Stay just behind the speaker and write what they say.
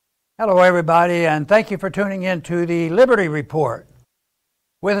Hello, everybody, and thank you for tuning in to the Liberty Report.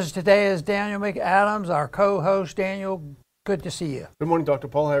 With us today is Daniel McAdams, our co-host. Daniel, good to see you. Good morning, Dr.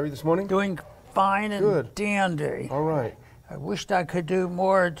 Paul. How are you this morning? Doing fine and good. Dandy. All right. I wished I could do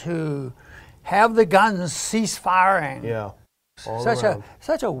more to have the guns cease firing. Yeah.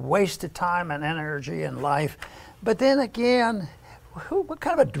 Such a waste of time and energy in life. But then again, what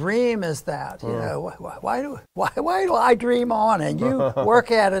kind of a dream is that? You know, why do I dream on and you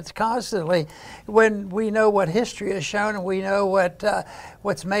work at it constantly when we know what history has shown and we know what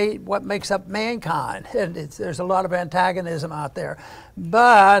makes up mankind, and there's a lot of antagonism out there.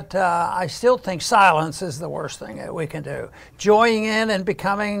 But I still think silence is the worst thing that we can do. Joining in and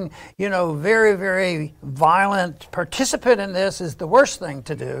becoming, very, very violent participant in this is the worst thing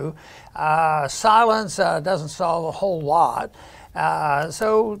to do. Silence doesn't solve a whole lot.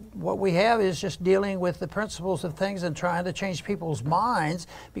 So what we have is just dealing with the principles of things and trying to change people's minds,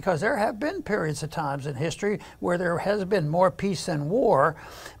 because there have been periods of times in history where there has been more peace than war.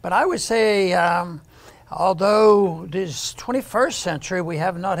 But I would say, although this 21st century we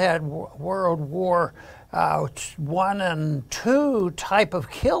have not had World War I and II type of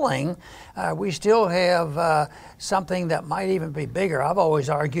killing, we still have something that might even be bigger. I've always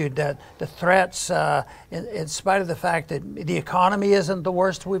argued that the threats, in spite of the fact that the economy isn't the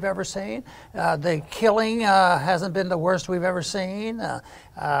worst we've ever seen, the killing hasn't been the worst we've ever seen,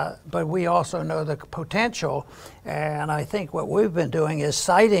 but we also know the potential, and I think what we've been doing is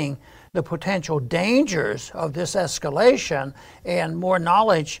citing the potential dangers of this escalation and more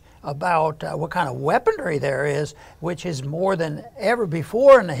knowledge about what kind of weaponry there is, which is more than ever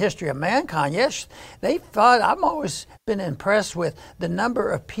before in the history of mankind. Yes, I've always been impressed with the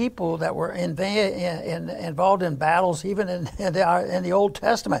number of people that were involved in battles, even in the Old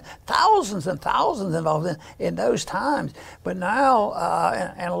Testament. Thousands and thousands involved in those times. But now,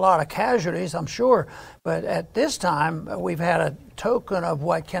 and a lot of casualties, I'm sure, but at this time, we've had a token of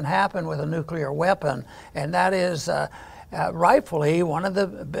what can happen with a nuclear weapon, and that is rightfully one of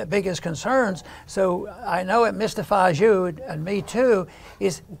the biggest concerns. So I know it mystifies you and me too,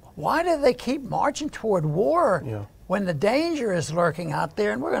 is why do they keep marching toward war when the danger is lurking out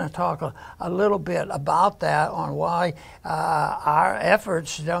there? And we're going to talk a little bit about that, on why our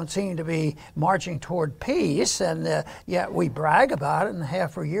efforts don't seem to be marching toward peace, and yet we brag about it and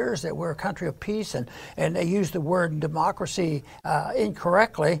have for years that we're a country of peace, and they use the word democracy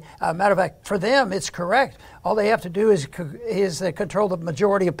incorrectly. Matter of fact, for them it's correct. All they have to do is control the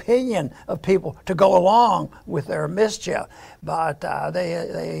majority opinion of people to go along with their mischief. But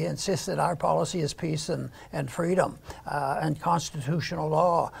they insist that our policy is peace and freedom and constitutional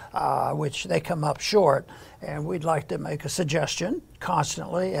law, which they come up short. And we'd like to make a suggestion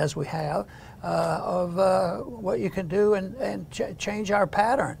constantly, as we have, of what you can do and change our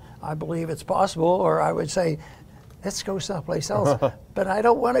pattern. I believe it's possible, or I would say, let's go someplace else. But I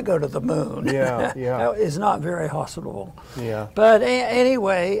don't want to go to the moon. Yeah. That is not very hospitable. Yeah. But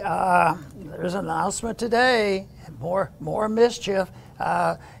anyway, there's an announcement today. More mischief.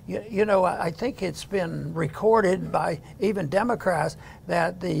 I think it's been recorded by even Democrats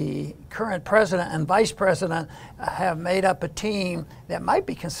that the current president and vice president have made up a team that might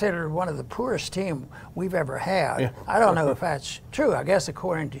be considered one of the poorest team we've ever had. Yeah. I don't know if that's true, I guess,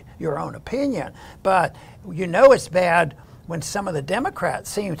 according to your own opinion. But it's bad when some of the Democrats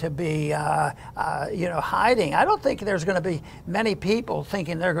seem to be, hiding. I don't think there's going to be many people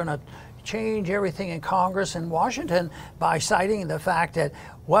thinking they're going to change everything in Congress in Washington by citing the fact that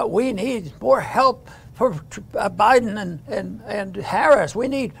what we need is more help for Biden and Harris. We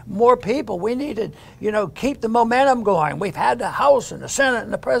need more people. We need to, keep the momentum going. We've had the House and the Senate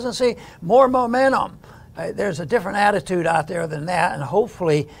and the presidency, more momentum. There's a different attitude out there than that, and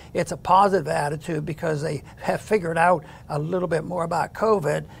hopefully it's a positive attitude, because they have figured out a little bit more about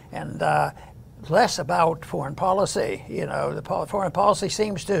COVID and less about foreign policy. The foreign policy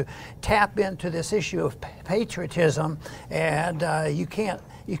seems to tap into this issue of patriotism, and you can't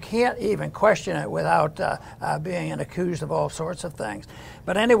even question it without being accused of all sorts of things.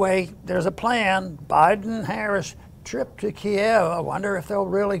 But anyway, there's a plan. Biden-Harris trip to Kiev. I wonder if they'll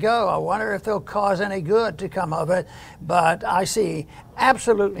really go. I wonder if they'll cause any good to come of it. But I see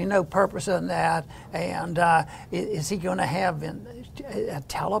absolutely no purpose in that. And is he going to have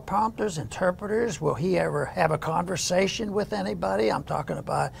teleprompters, interpreters? Will he ever have a conversation with anybody? I'm talking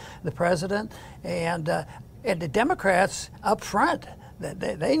about the president. And the Democrats up front,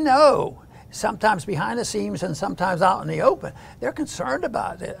 they know, sometimes behind the scenes and sometimes out in the open, they're concerned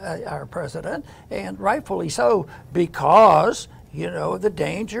about our president, and rightfully so, because the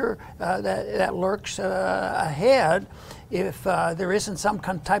danger that lurks ahead. if there isn't some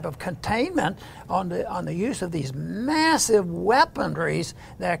type of containment on the use of these massive weaponries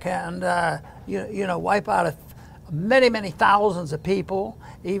that can wipe out many thousands of people,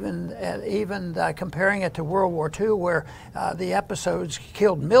 even comparing it to World War II, where the episodes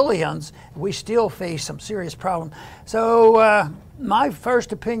killed millions, we still face some serious problems. So my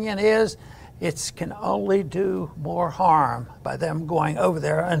first opinion is it can only do more harm by them going over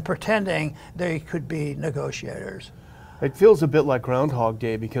there and pretending they could be negotiators. It feels a bit like Groundhog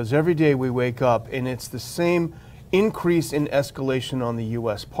Day, because every day we wake up and it's the same increase in escalation on the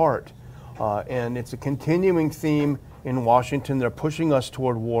U.S. part. And it's a continuing theme in Washington. They're pushing us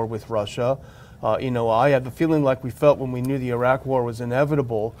toward war with Russia. I have a feeling like we felt when we knew the Iraq war was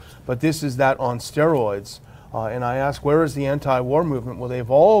inevitable, but this is that on steroids. And I ask, where is the anti-war movement? Well,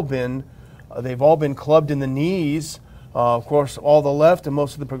 they've all been clubbed in the knees. Of course, all the left and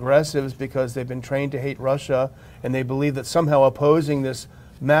most of the progressives, because they've been trained to hate Russia, and they believe that somehow opposing this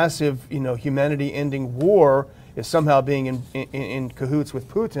massive, humanity-ending war is somehow being in cahoots with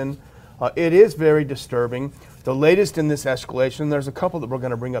Putin. It is very disturbing. The latest in this escalation, there's a couple that we're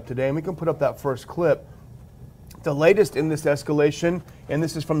going to bring up today, and we can put up that first clip. The latest in this escalation, and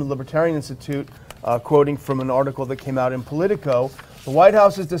this is from the Libertarian Institute, quoting from an article that came out in Politico, the White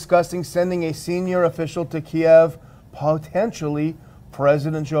House is discussing sending a senior official to Kiev, potentially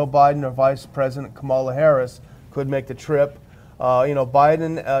President Joe Biden or Vice President Kamala Harris could make the trip.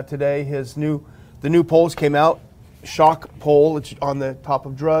 Biden today, the new polls came out, shock poll, it's on the top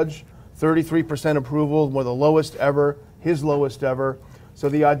of Drudge, 33% approval, one of the lowest ever, his lowest ever. So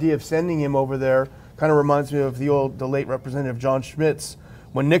the idea of sending him over there kind of reminds me of the late Representative John Schmitz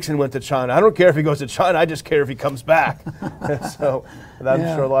when Nixon went to China. I don't care if he goes to China, I just care if he comes back. So I'm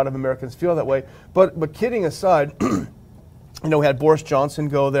sure a lot of Americans feel that way. But kidding aside, we had Boris Johnson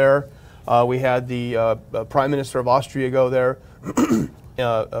go there. We had the Prime Minister of Austria go there.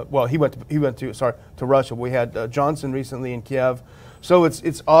 He went to Russia. We had Johnson recently in Kiev. So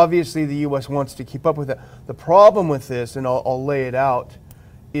it's obviously the U.S. wants to keep up with that. The problem with this, and I'll lay it out,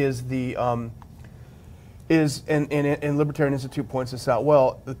 is and Libertarian Institute points this out.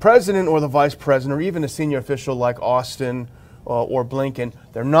 Well, the president or the vice president, or even a senior official like Austin or Blinken,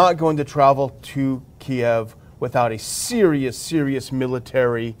 they're not going to travel to Kiev without a serious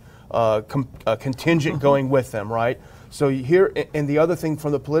military contingent going with them, right? So here, and the other thing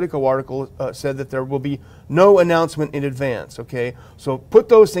from the Politico article said that there will be no announcement in advance, okay? So put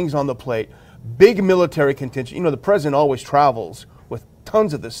those things on the plate. Big military contingent. The president always travels with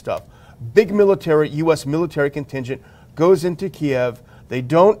tons of this stuff. Big military, U.S. military contingent goes into Kiev. They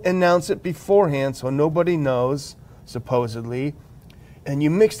don't announce it beforehand, so nobody knows, supposedly. And you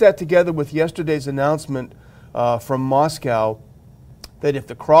mix that together with yesterday's announcement from Moscow that if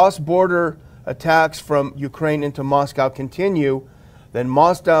the cross-border attacks from Ukraine into Moscow continue, then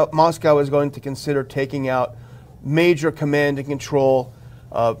Moscow is going to consider taking out major command and control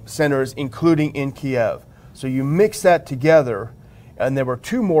centers, including in Kiev. So you mix that together, and there were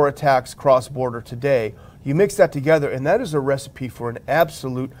 2 more attacks cross-border today. You mix that together, and that is a recipe for an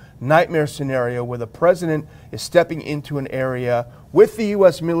absolute nightmare scenario where the president is stepping into an area with the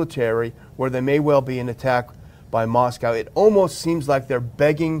U.S. military where there may well be an attack by Moscow. It almost seems like they're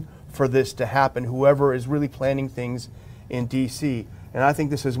begging for this to happen, whoever is really planning things in D.C. And I think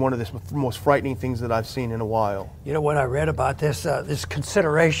this is one of the most frightening things that I've seen in a while. You know what I read about this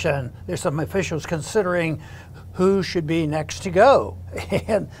consideration, there's some officials considering who should be next to go.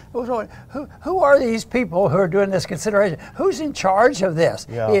 And who are these people who are doing this consideration? Who's in charge of this?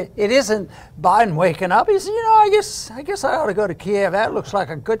 Yeah. It isn't Biden waking up. He says, I guess I ought to go to Kiev. That looks like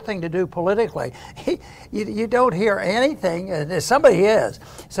a good thing to do politically. You don't hear anything. Somebody is.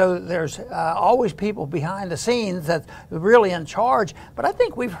 So there's always people behind the scenes that's really in charge. But I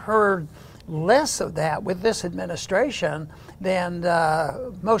think we've heard less of that with this administration than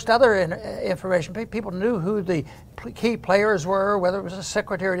most other information. People knew who the key players were, whether it was the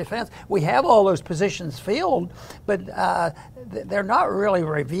Secretary of Defense. We have all those positions filled, but they're not really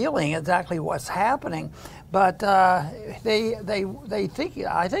revealing exactly what's happening. But they think,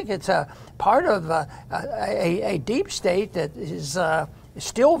 I think it's a part of a deep state that is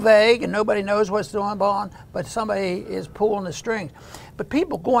still vague and nobody knows what's going on, but somebody is pulling the strings. but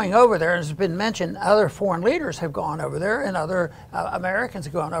people going over there, as has been mentioned, other foreign leaders have gone over there, and other Americans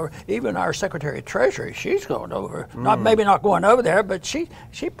have gone over. Even our Secretary of Treasury, she's going over. Maybe not going over there, but she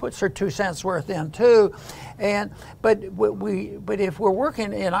puts her 2 cents worth in too. But if we're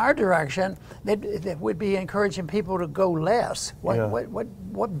working in our direction, that would be encouraging people to go less.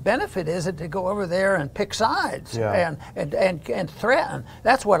 What benefit is it to go over there and pick sides and threaten?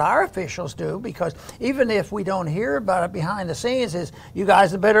 That's what our officials do, because even if we don't hear about it behind the scenes, is you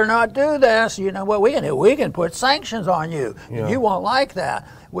guys better not do this. You know what we can do? We can put sanctions on you. You won't like that,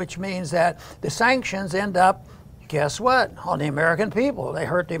 which means that the sanctions end up, guess what, on the American people. They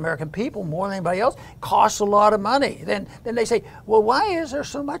hurt the American people more than anybody else. Costs a lot of money. Then they say, well, why is there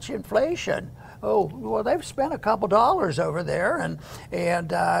so much inflation? Oh, well, they've spent a couple dollars over there, and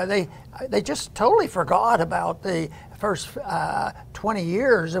they just totally forgot about the first 20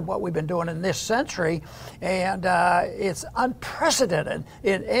 years of what we've been doing in this century, and it's unprecedented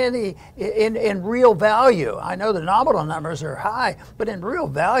in real value. I know the nominal numbers are high, but in real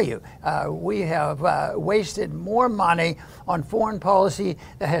value, we have wasted more money on foreign policy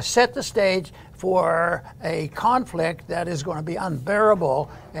that has set the stage for a conflict that is going to be unbearable,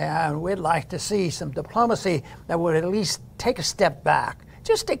 and we'd like to see some diplomacy that would at least take a step back.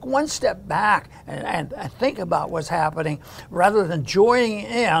 Just take one step back and think about what's happening, rather than joining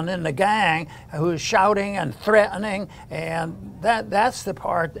in the gang who's shouting and threatening. And that's the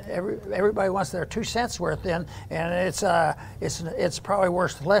part that everybody wants their 2 cents worth in, and it's probably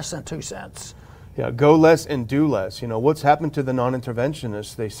worth less than 2 cents. Yeah, go less and do less. You know, what's happened to the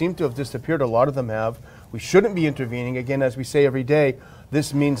non-interventionists? They seem to have disappeared. A lot of them have. We shouldn't be intervening. Again, as we say every day,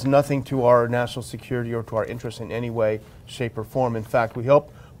 this means nothing to our national security or to our interests in any way, shape, or form. In fact, we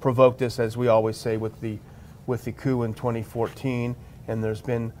helped provoke this, as we always say, with the coup in 2014, and there's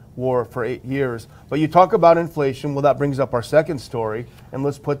been war for 8 years. But you talk about inflation, well, that brings up our second story, and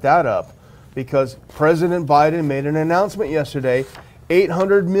let's put that up, because President Biden made an announcement yesterday,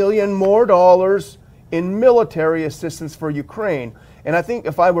 $800 million more in military assistance for Ukraine. And I think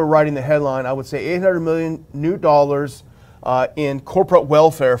if I were writing the headline, I would say $800 million new dollars in corporate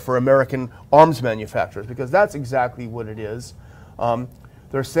welfare for American arms manufacturers, because that's exactly what it is.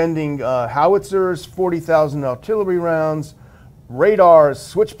 They're sending howitzers, 40,000 artillery rounds, radars,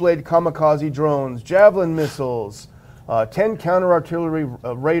 Switchblade kamikaze drones, Javelin missiles, 10 counter-artillery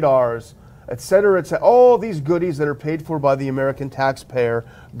radars, etc., etc. All these goodies that are paid for by the American taxpayer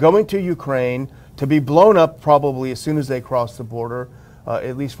going to Ukraine to be blown up probably as soon as they cross the border,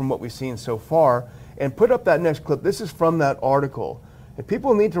 at least from what we've seen so far. And put up that next clip. This is from that article. And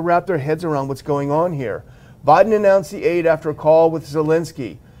people need to wrap their heads around what's going on here. Biden announced the aid after a call with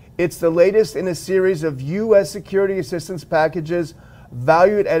Zelensky. It's the latest in a series of U.S. security assistance packages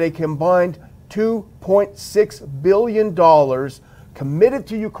valued at a combined $2.6 billion committed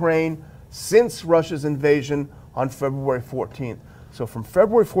to Ukraine since Russia's invasion on February 14th. So from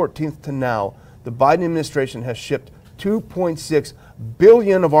February 14th to now, the Biden administration has shipped $2.6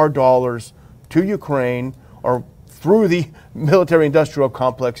 billion of our dollars to Ukraine, or through the military-industrial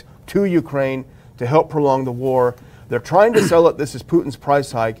complex to Ukraine, to help prolong the war. They're trying to sell it, this is Putin's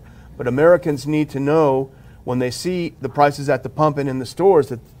price hike, but Americans need to know when they see the prices at the pump and in the stores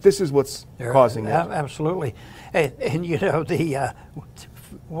that this is what's causing it. Absolutely. And you know,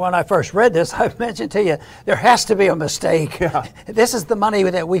 when I first read this, I mentioned to you, there has to be a mistake. Yeah. This is the money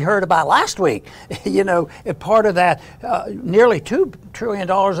that we heard about last week. You know, part of that, nearly $2 trillion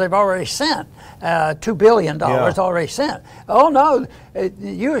they've already sent, $2 billion already sent. Oh no,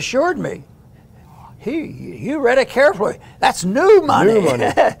 you assured me. You read it carefully. That's new money. New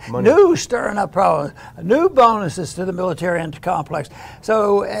money. New stirring up problems. New bonuses to the military complex.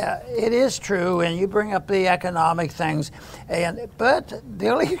 So it is true, and you bring up the economic things, but the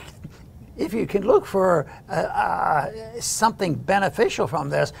only, if you can look for something beneficial from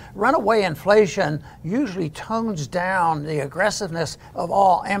this, runaway inflation usually tones down the aggressiveness of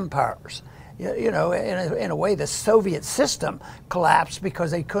all empires. You know, in a way, the Soviet system collapsed because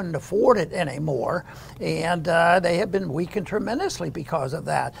they couldn't afford it anymore, and they have been weakened tremendously because of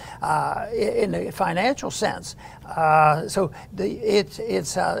that in the financial sense. So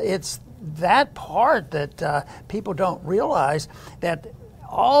it's that part that people don't realize, that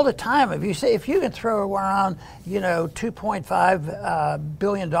all the time, if you can throw around, you know, $2.5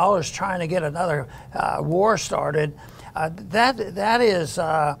 billion trying to get another war started, that is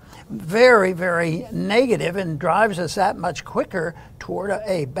very, very negative and drives us that much quicker toward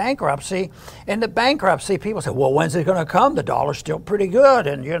a bankruptcy. And the bankruptcy, people say, well, when's it going to come? The dollar's still pretty good,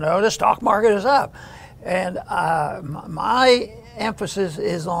 and, you know, the stock market is up. And my emphasis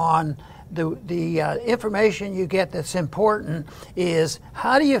is on the information you get that's important is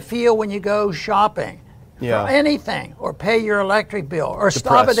how do you feel when you go shopping for anything, or pay your electric bill, or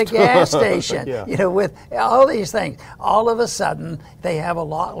stop at a gas station, you know, with all these things. All of a sudden, they have a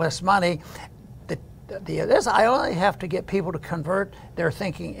lot less money. I only have to get people to convert their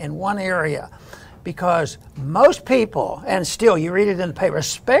thinking in one area, because most people, and still you read it in the paper,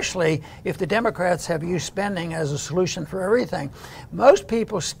 especially if the Democrats have used spending as a solution for everything, most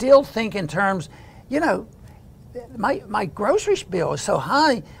people still think in terms, you know, my grocery bill is so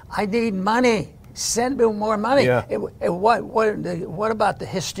high, I need money. Send me more money. Yeah. What about the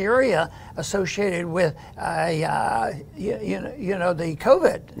hysteria associated with you know the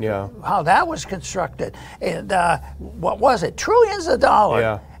COVID? Yeah. How that was constructed, and what was it? Trillions of dollars.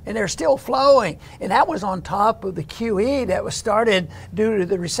 Yeah. And they're still flowing. And that was on top of the QE that was started due to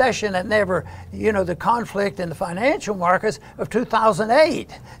the recession and never, you know, the conflict in the financial markets of 2008.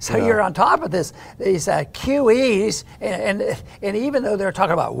 So you're on top of these QEs, and even though they're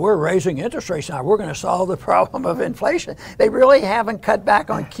talking about we're raising interest rates now, we're going to solve the problem of inflation, they really haven't cut back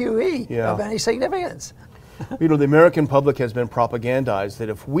on QE of any significance. You know, the American public has been propagandized that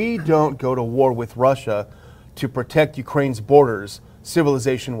if we don't go to war with Russia to protect Ukraine's borders,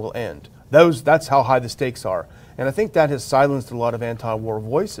 civilization will end. That's how high the stakes are. And I think that has silenced a lot of anti-war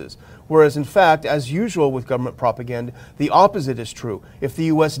voices. Whereas in fact, as usual with government propaganda, the opposite is true. If the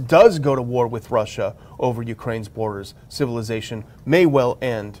US does go to war with Russia over Ukraine's borders, civilization may well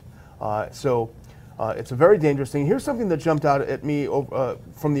end. So it's a very dangerous thing. Here's something that jumped out at me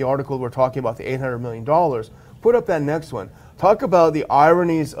from the article we're talking about, the $800 million. Put up that next one. Talk about the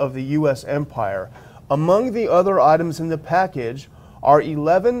ironies of the US empire. Among the other items in the package are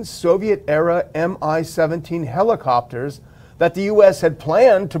 11 Soviet-era Mi-17 helicopters that the U.S. had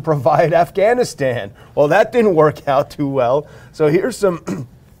planned to provide Afghanistan. Well, that didn't work out too well. So here's some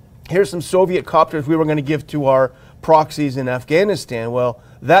Soviet copters we were going to give to our proxies in Afghanistan. Well,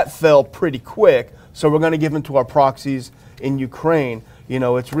 that fell pretty quick, so we're going to give them to our proxies in Ukraine. You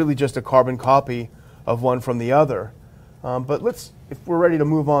know, it's really just a carbon copy of one from the other. But if we're ready to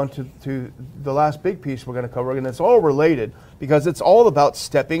move on to the last big piece we're going to cover, and it's all related because it's all about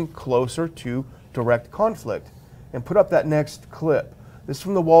stepping closer to direct conflict. And put up that next clip. This is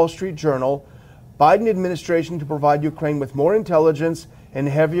from the Wall Street Journal. Biden administration to provide Ukraine with more intelligence and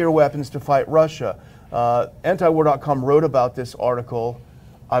heavier weapons to fight Russia. Antiwar.com wrote about this article,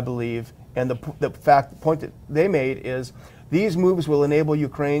 I believe, and the point that they made is these moves will enable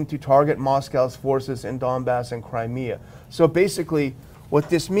Ukraine to target Moscow's forces in Donbass and Crimea. So basically, what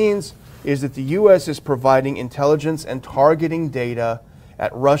this means is that the U.S. is providing intelligence and targeting data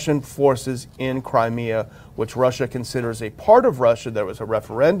at Russian forces in Crimea, which Russia considers a part of Russia. There was a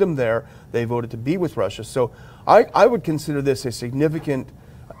referendum there. They voted to be with Russia. So I would consider this a significant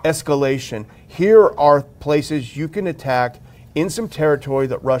escalation. Here are places you can attack in some territory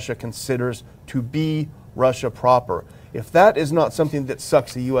that Russia considers to be Russia proper. If that is not something that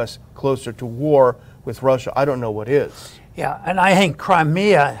sucks the U.S. closer to war with Russia, I don't know what is. Yeah, and I think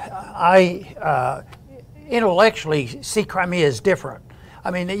Crimea, I intellectually see Crimea as different. I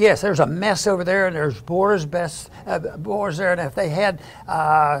mean, yes, there's a mess over there, and there's borders there, and if they had,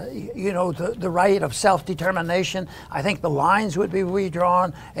 you know, the right of self-determination, I think the lines would be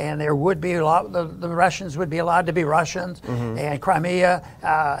redrawn, and there would be a lot. The Russians would be allowed to be Russians, and Crimea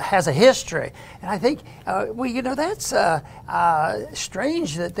has a history, and I think, well, you know, that's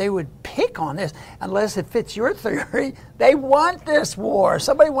strange that they would pick on this unless it fits your theory. They want this war.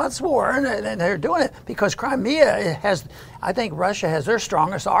 Somebody wants war, and they're doing it because Crimea has. I think Russia has their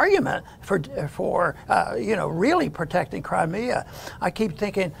strongest argument for you know, really protecting Crimea. I keep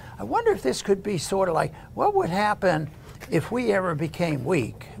thinking, I wonder if this could be sort of like, what would happen if we ever became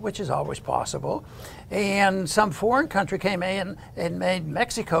weak, which is always possible, and some foreign country came in and made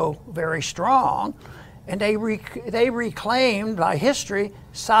Mexico very strong, and they reclaimed by history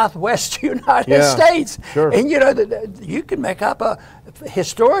Southwest United States. Sure. And you know, you can make up a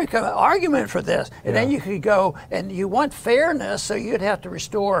historic argument for this, and then you could go, and you want fairness, so you'd have to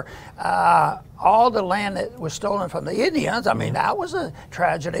restore all the land that was stolen from the Indians. I mean, that was a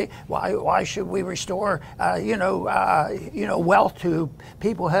tragedy. Why should we restore you know, wealth to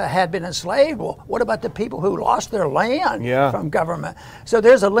people who had been enslaved? Well, what about the people who lost their land from government? So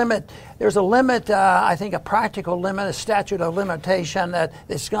there's a limit. There's a limit. I think a practical limit, a statute of limitation that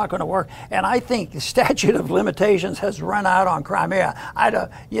it's not going to work. And I think the statute of limitations has run out on Crimea. I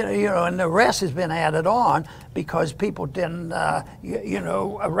don't, you know, and the rest has been added on because people didn't, you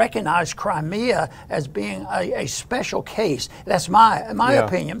know, recognize Crimea Crimea as being a special case. That's my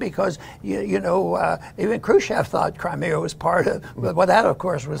opinion, because even Khrushchev thought Crimea was part of. Well, that of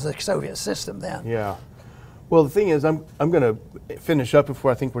course was the Soviet system then. Yeah. Well, the thing is, I'm going to finish up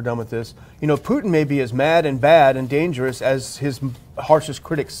before I think we're done with this. Putin may be as mad and bad and dangerous as his harshest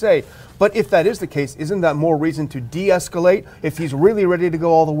critics say, but if that is the case, isn't that more reason to de-escalate? If he's really ready to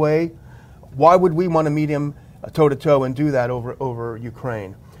go all the way, why would we want to meet him toe-to-toe and do that over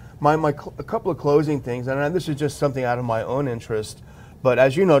Ukraine? A couple of closing things, and this is just something out of my own interest, but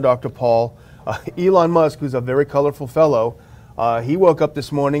as you know, Dr. Paul, Elon Musk, who's a very colorful fellow, he woke up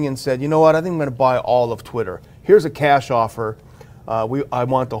this morning and said, you know what, I think I'm going to buy all of Twitter. Here's a cash offer. I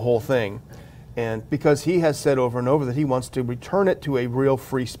want the whole thing. And because he has said over and over that he wants to return it to a real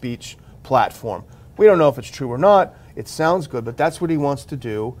free speech platform. We don't know if it's true or not. It sounds good, but that's what he wants to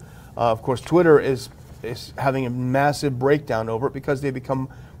do. Of course, Twitter is having a massive breakdown over it because they become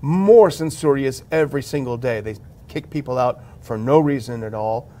more censorious every single day. They kick people out for no reason at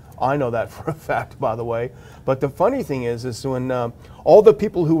all. I know that for a fact, by the way. But the funny thing is when all the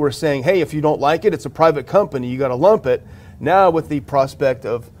people who were saying, hey, if you don't like it, it's a private company, you got to lump it. Now with the prospect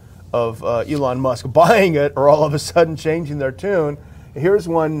of Elon Musk buying it or all of a sudden changing their tune, here's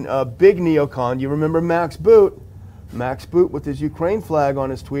one big neocon. You remember Max Boot? Max Boot with his Ukraine flag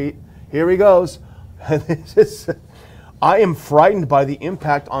on his tweet. Here he goes. I am frightened by the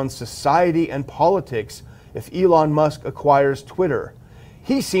impact on society and politics if Elon Musk acquires Twitter.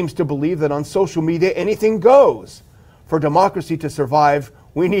 He seems to believe that on social media anything goes. For democracy to survive,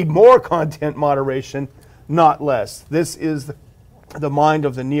 we need more content moderation, not less. This is the mind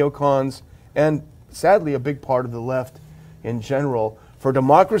of the neocons and sadly a big part of the left in general. For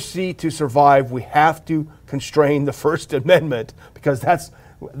democracy to survive, we have to constrain the First Amendment, because that's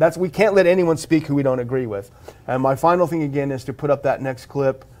we can't let anyone speak who we don't agree with. And my final thing again is to put up that next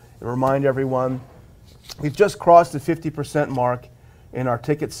clip and remind everyone we've just crossed the 50% mark in our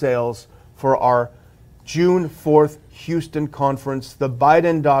ticket sales for our June 4th Houston conference, The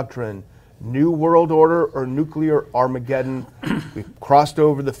Biden Doctrine, New World Order or Nuclear Armageddon. We've crossed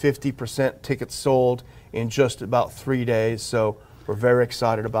over the 50% tickets sold in just about 3 days, so we're very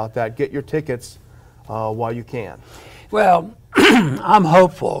excited about that. Get your tickets while you can. Well, I'm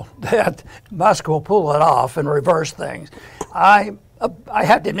hopeful that Musk will pull it off and reverse things. I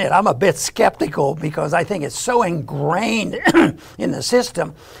have to admit, I'm a bit skeptical because I think it's so ingrained in the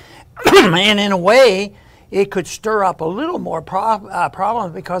system. And in a way, it could stir up a little more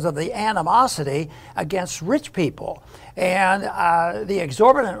problems because of the animosity against rich people. And the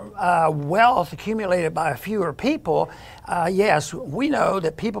exorbitant wealth accumulated by fewer people, yes, we know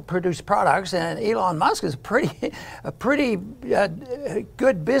that people produce products, and Elon Musk is a pretty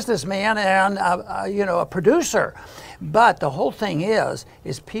good businessman and a producer. But the whole thing is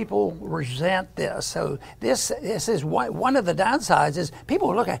people resent this. So this is one of the downsides is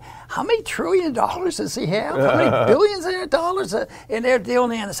people look at how many $1 trillion does he have? How many billions of dollars? And they're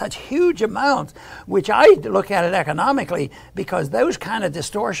dealing in such huge amounts, which I look at it economically, because those kind of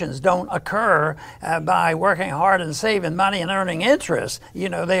distortions don't occur by working hard and saving money and earning interest.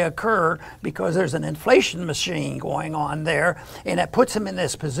 They occur because there's an inflation machine going on there, and it puts them in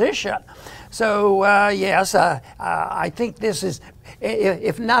this position. So yes, I think this is,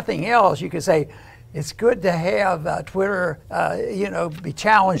 if nothing else, you could say it's good to have Twitter, be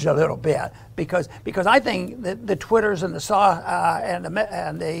challenged a little bit, because I think that the Twitters and the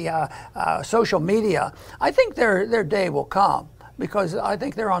social media, I think their day will come, because I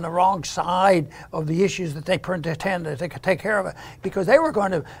think they're on the wrong side of the issues that they pretend that they could take care of it, because they were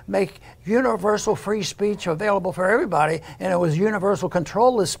going to make universal free speech available for everybody, and it was universal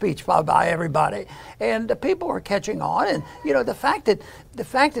control of speech by everybody, and the people were catching on. And the fact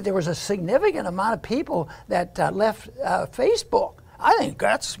that there was a significant amount of people that left Facebook, I think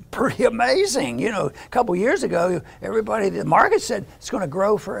that's pretty amazing. A couple years ago, the market said it's going to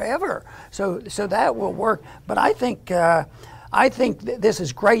grow forever, so that will work. But I think this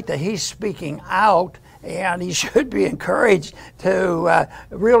is great that he's speaking out, and he should be encouraged to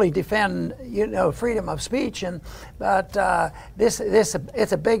really defend, freedom of speech. But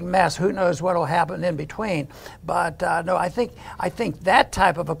it's a big mess. Who knows what will happen in between? But no, I think that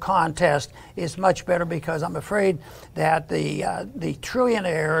type of a contest is much better, because I'm afraid that the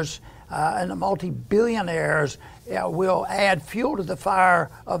trillionaires and the multi-billionaires will add fuel to the fire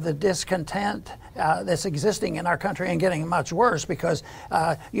of the discontent that's existing in our country, and getting much worse, because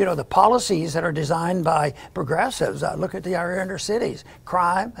the policies that are designed by progressives, look at our inner cities,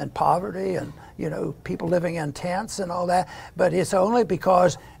 crime and poverty, and people living in tents and all that. But it's only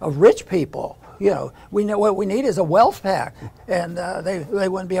because of rich people we know what we need is a wealth tax, and they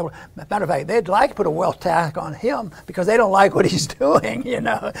wouldn't be able to. Matter of fact, they'd like to put a wealth tax on him because they don't like what he's doing,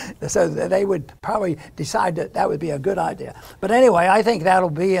 So they would probably decide that would be a good idea. But anyway, I think that'll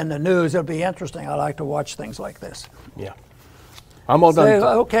be in the news. It'll be interesting. I like to watch things like this. Yeah. I'm all done.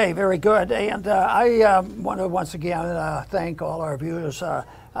 Okay, very good. And I want to once again thank all our viewers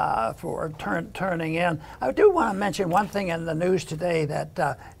for turning in. I do want to mention one thing in the news today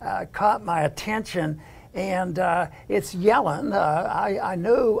that caught my attention, and it's Yellen. I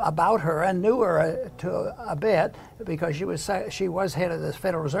knew about her and knew her to a bit because she was head of the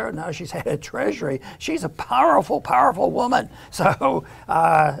Federal Reserve. Now she's head of Treasury. She's a powerful, powerful woman. So,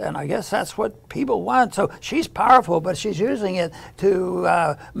 and I guess that's what people want. So she's powerful, but she's using it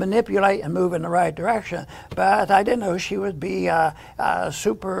to manipulate and move in the right direction. But I didn't know she would be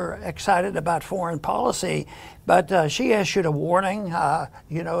super excited about foreign policy. But she issued a warning,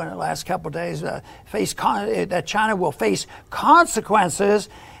 in the last couple of days, that China will face consequences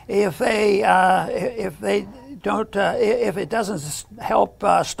if it doesn't help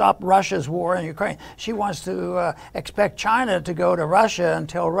stop Russia's war in Ukraine. She wants to expect China to go to Russia and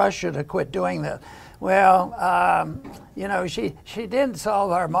tell Russia to quit doing this. Well, she didn't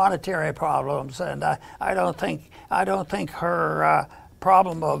solve our monetary problems, and I don't think her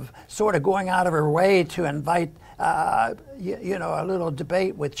problem of sort of going out of her way to invite a little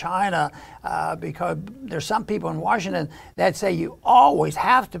debate with China, because there's some people in Washington that say you always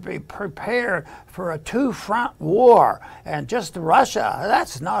have to be prepared for a two-front war, and just Russia,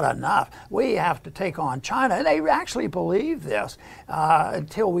 that's not enough. We have to take on China. And they actually believe this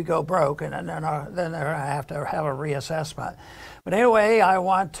until we go broke, and then they have to have a reassessment. But anyway, I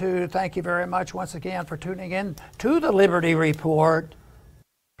want to thank you very much once again for tuning in to the Liberty Report.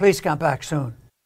 Please come back soon.